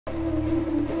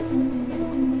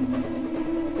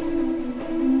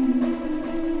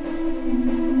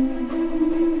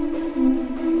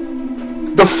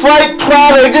The flight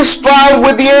plan I just filed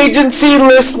with the agency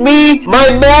lists me, my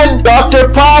men, Dr.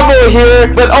 Pavel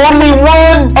here, but only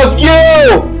one of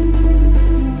you!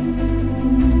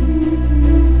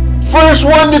 First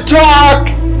one to talk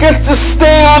gets to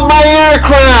stay on my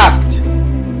aircraft!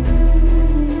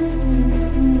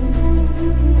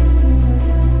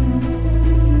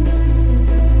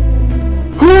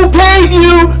 Who paid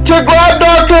you to grab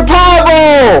Dr.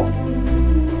 Pavel?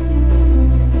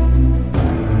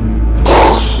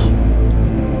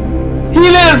 He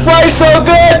didn't fly so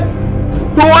good!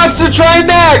 Who wants to try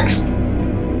next?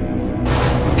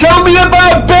 Tell me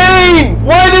about Bane!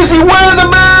 Why does he wear the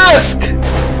mask?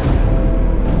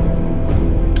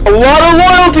 A lot of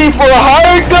loyalty for a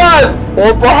hired gun!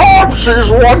 Or perhaps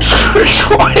he's wondering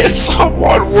why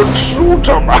someone would shoot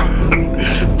a man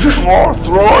before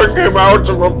throwing him out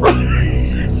of a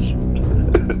plane.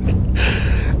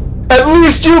 At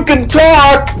least you can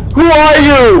talk! Who are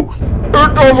you?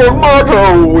 It doesn't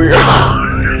matter who we are.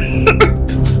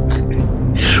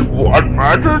 What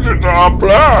matters is our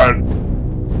plan.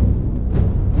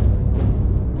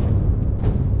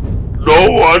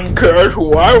 No one cared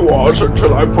who I was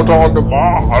until I put on the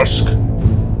mask.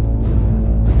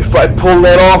 If I pull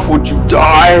that off, would you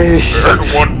die? It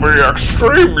would be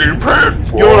extremely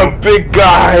painful. You're a big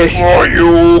guy. For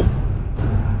you.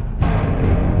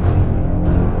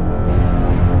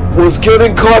 Was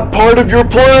getting caught part of your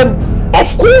plan?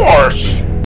 Of course!